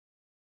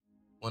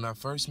When I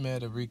first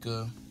met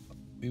Erika,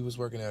 we was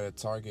working at a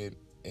Target,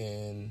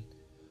 and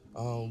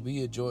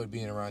we enjoyed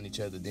being around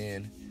each other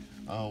then.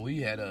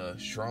 We had a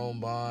strong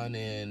bond,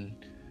 and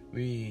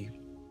we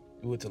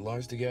went to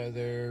lunch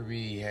together.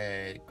 We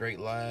had great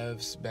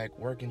lives back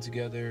working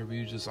together.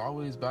 We were just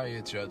always by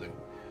each other.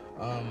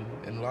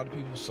 And a lot of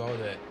people saw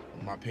that.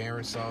 My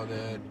parents saw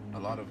that. A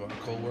lot of our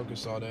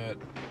co-workers saw that.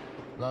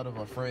 A lot of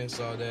our friends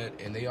saw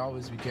that, and they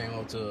always came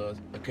up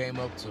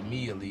to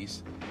me at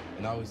least,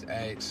 and I always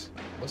asked,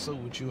 "What's up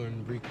with you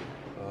and Rika?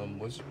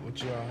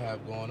 What y'all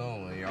have going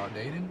on? Are y'all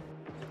dating?"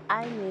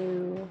 I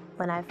knew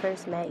when I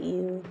first met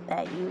you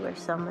that you were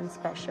someone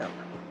special.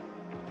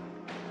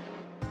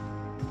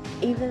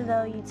 Even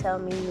though you tell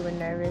me you were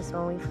nervous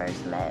when we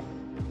first met,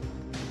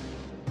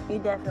 you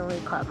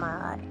definitely caught my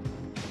eye.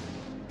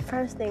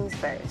 First things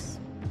first,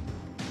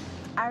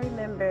 I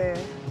remember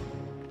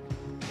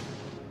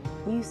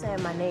you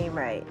saying my name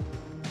right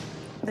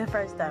the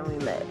first time we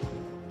met.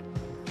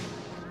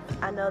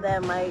 I know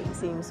that might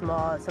seem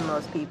small to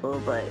most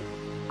people, but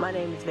my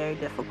name is very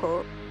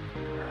difficult.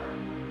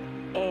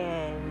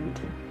 And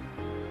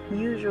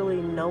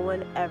usually no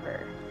one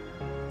ever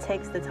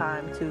takes the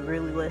time to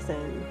really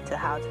listen to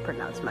how to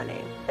pronounce my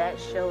name. That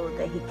showed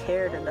that he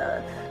cared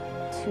enough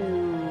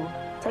to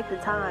take the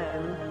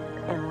time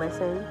and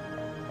listen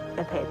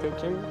and pay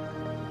attention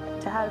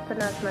to how to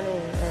pronounce my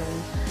name.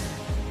 And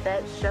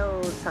that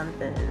showed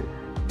something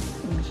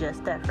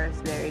just that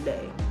first very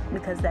day,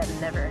 because that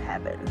never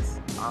happens.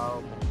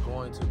 I'm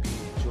going to be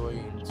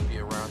enjoying to be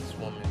around this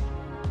woman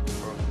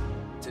from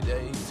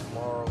today,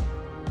 tomorrow,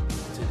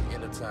 to the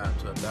end of time,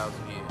 to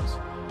 1,000 years.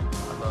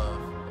 I love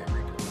Enrica.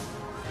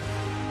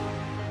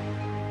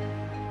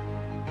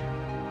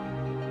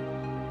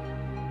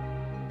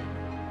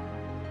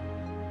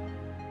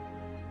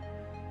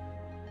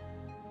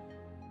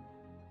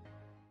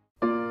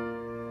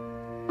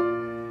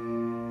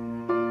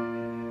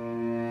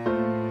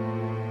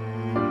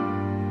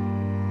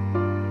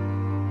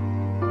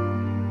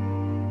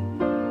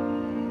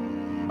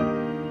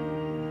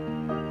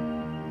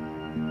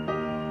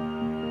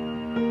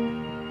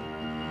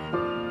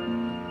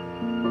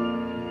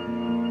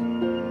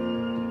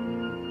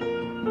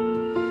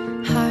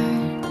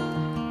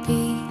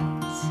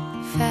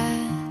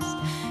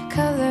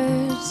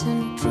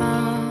 And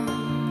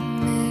promises,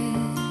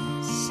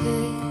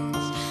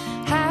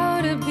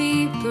 how to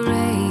be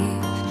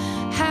brave,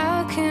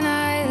 how can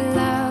I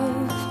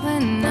love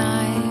when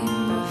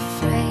I'm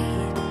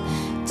afraid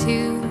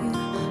to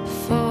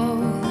fall,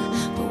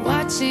 but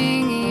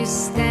watching you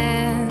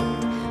stand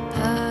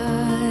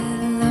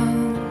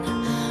alone,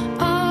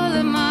 all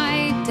of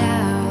my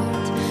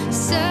doubt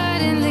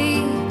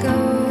suddenly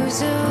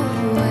goes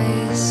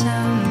away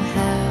somehow.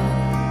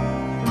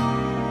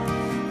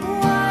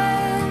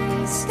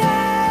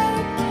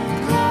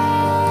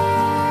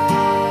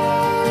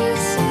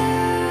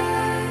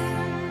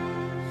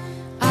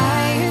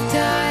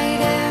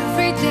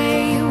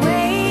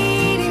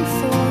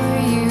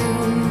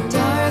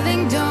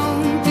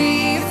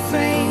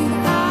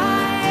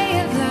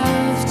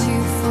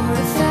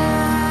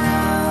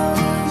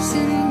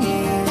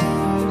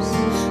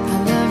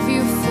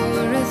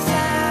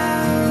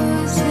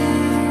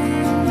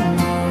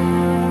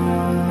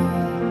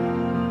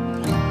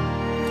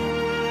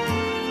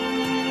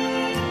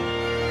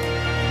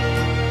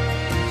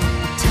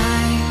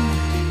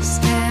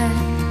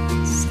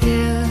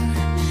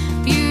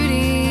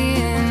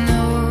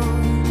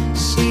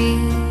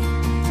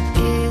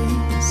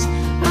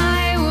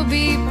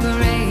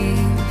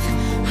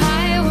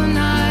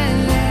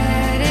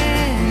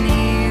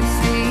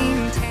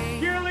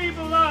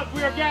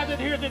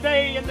 Here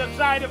today in the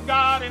sight of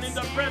God and in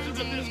the presence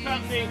of this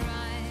company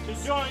to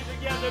join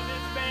together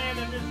this man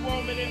and this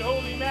woman in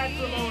holy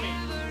matrimony.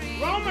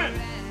 Roman,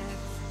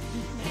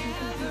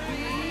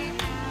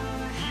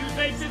 you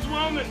take this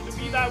woman to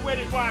be thy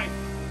wedded wife,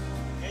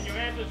 and your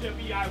answer shall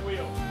be, I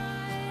will.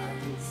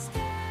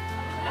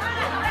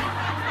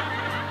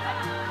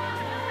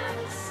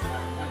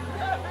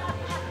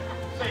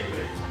 Say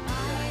this.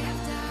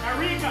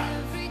 Erika,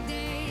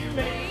 you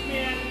make this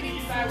man to be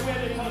thy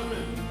wedded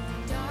husband.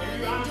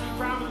 You honestly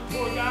promise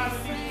before God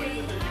and these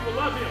witnesses that you will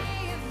love him,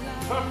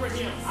 comfort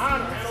him,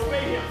 honor and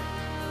obey him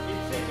in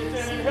sickness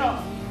and in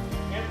health,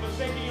 and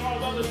forsaking all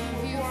others to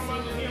perform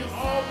unto him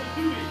all the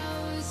duties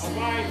a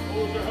wife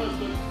owes her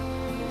husband,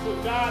 until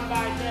God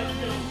by death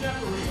shall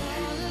separate you,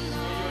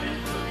 and your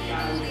answer will be, I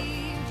will.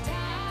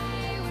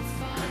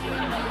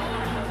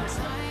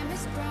 Time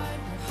has brought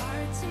your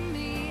heart to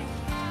me.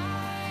 I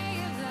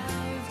have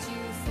loved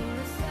you for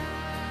 1,000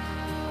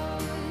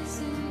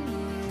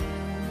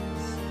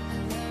 years. I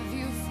love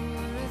you for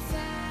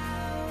 1,000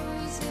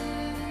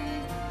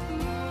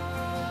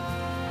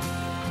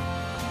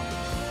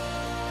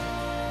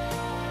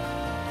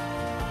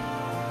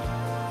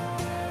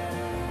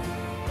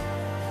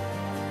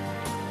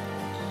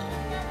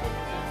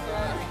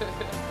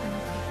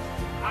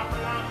 I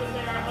pronounce that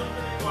they are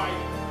husband and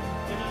wife,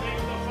 in the name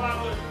of the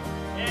Father,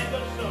 and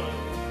the Son,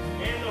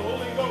 and the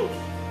Holy Ghost.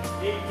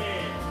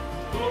 Amen.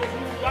 Those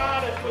who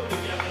God has put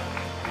together,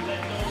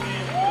 let no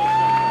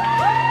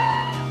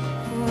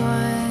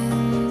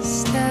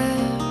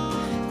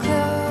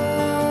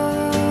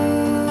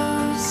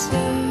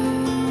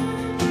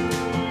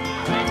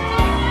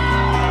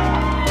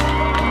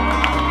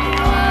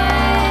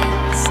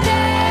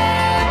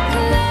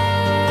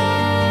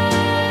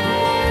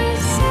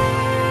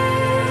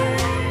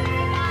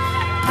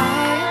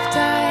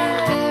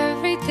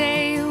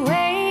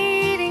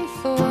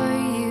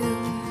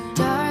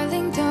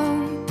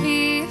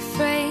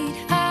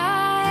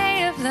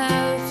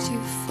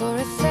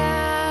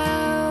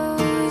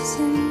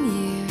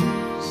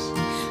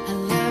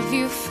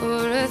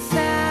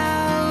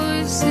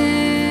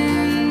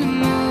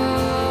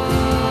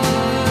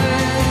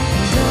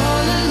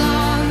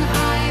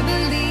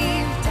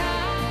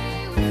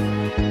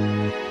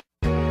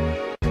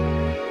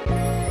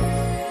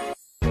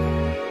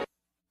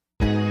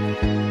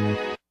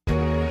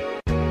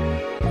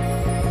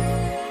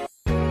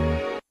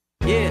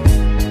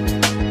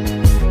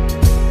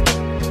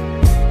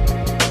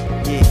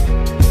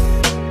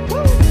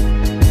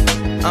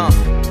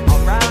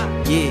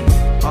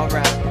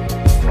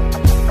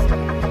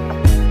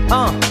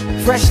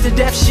Fresh to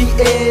death she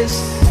is.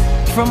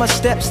 From her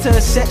steps to her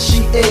set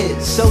she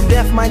is. So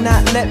death might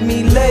not let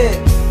me live.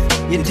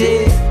 You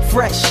did?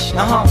 Fresh,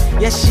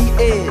 yes she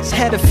is.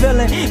 Had a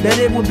feeling that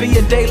it would be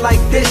a day like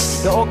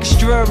this. The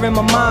orchestra in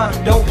my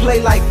mind don't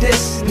play like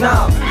this,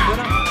 nah.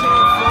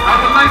 I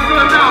would like to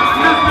announce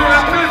Mr.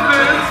 and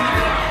Mrs.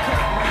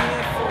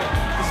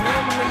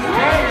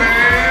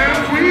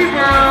 Roman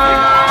Weaver.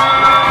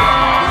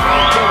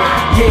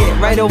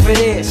 Yeah, right over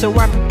there. So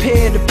I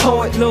prepared the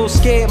poet, little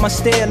scared, my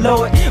stare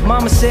lowered.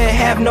 Mama said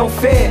have no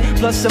fear,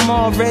 plus I'm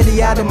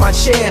already out of my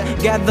chair.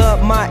 Gather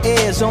up my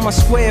ears on my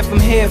square from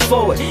here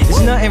forward. It's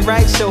nothing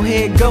right, so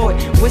here go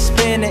it.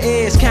 Whisper in the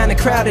ears, kinda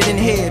crowded in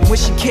here.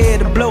 Wish you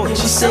cared to blow it.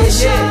 She said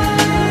yeah.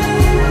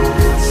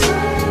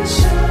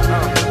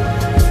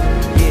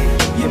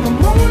 You're my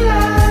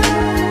moonlight.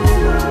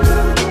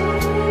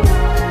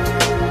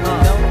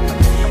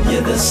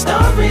 You're the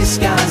starry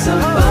skies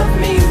above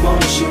me.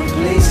 Won't you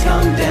please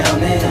come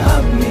down and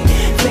hug me?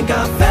 Think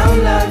I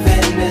found love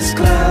in this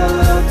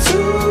club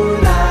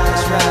tonight.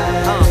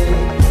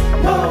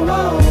 Whoa,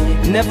 whoa.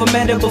 Never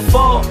met her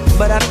before,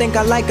 but I think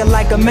I like her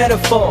like a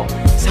metaphor.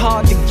 It's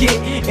hard to get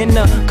in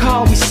the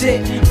car we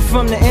sit.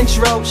 From the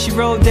intro, she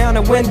rolled down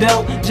the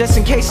window just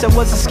in case I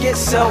was a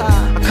schizo.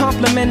 I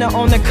compliment her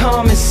on the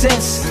common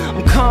sense.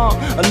 I'm calm,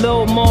 a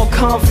little more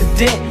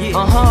confident.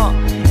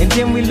 And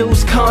then we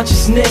lose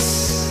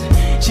consciousness.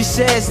 She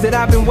says that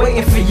I've been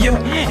waiting for you,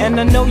 and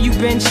I know you've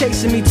been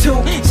chasing me too.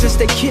 Since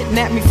they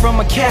kidnapped me from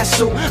a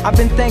castle, I've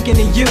been thinking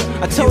of you.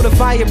 I told a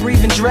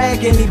fire-breathing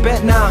dragon he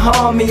bet not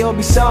harm me or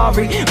be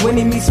sorry when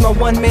he meets my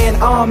one-man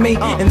army.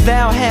 And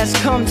thou hast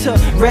come to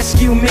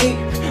rescue me,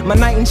 my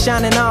knight in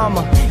shining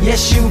armor.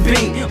 Yes, you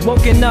be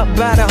woken up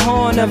by the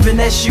horn of an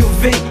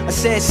SUV. I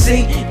said,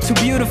 see, too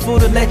beautiful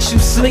to let you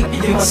sleep.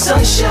 You're my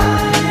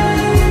sunshine.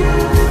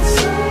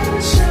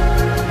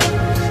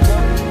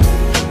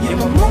 You're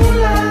my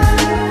moonlight.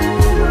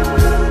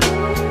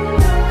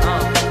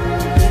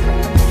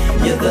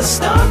 You're the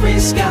starry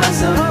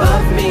skies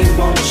above me.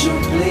 Won't you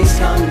please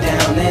come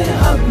down and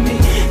hug me?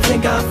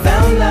 Think I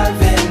found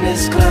love in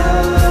this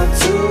club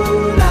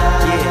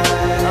tonight.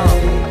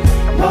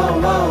 Whoa,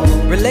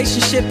 whoa.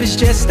 Relationship is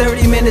just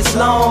 30 minutes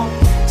long.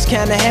 It's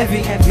kinda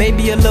heavy,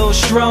 maybe a little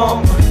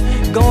strong.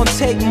 Gonna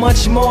take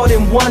much more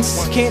than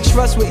once. Can't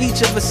trust what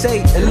each of us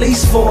say, at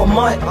least for a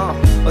month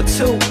or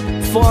two.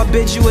 Before I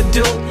bid you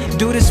adieu,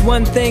 do this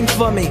one thing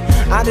for me.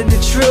 Out of the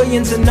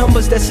trillions of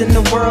numbers that's in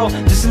the world,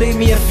 just leave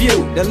me a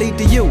few. They'll lead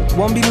to you,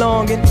 won't be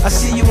long, and I'll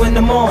see you in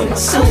the morning.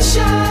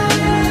 Sunshine,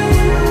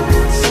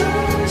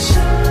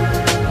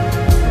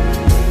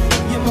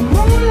 you're my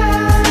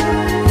moonlight.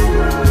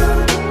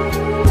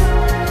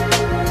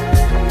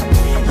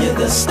 You're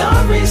the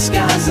starry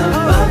skies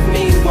above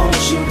me.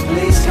 Won't you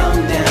please come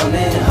down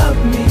and hug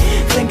me?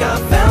 Think I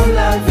found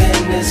love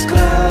in this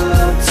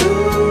club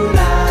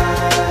tonight.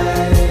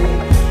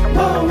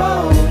 Whoa,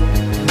 whoa.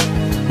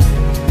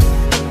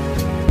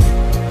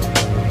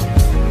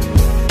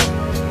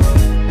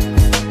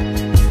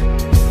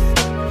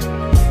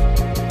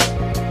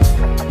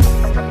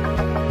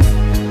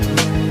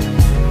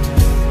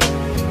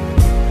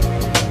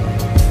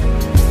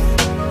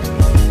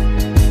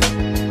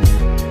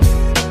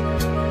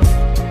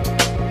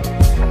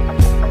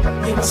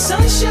 You're my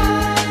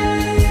sunshine.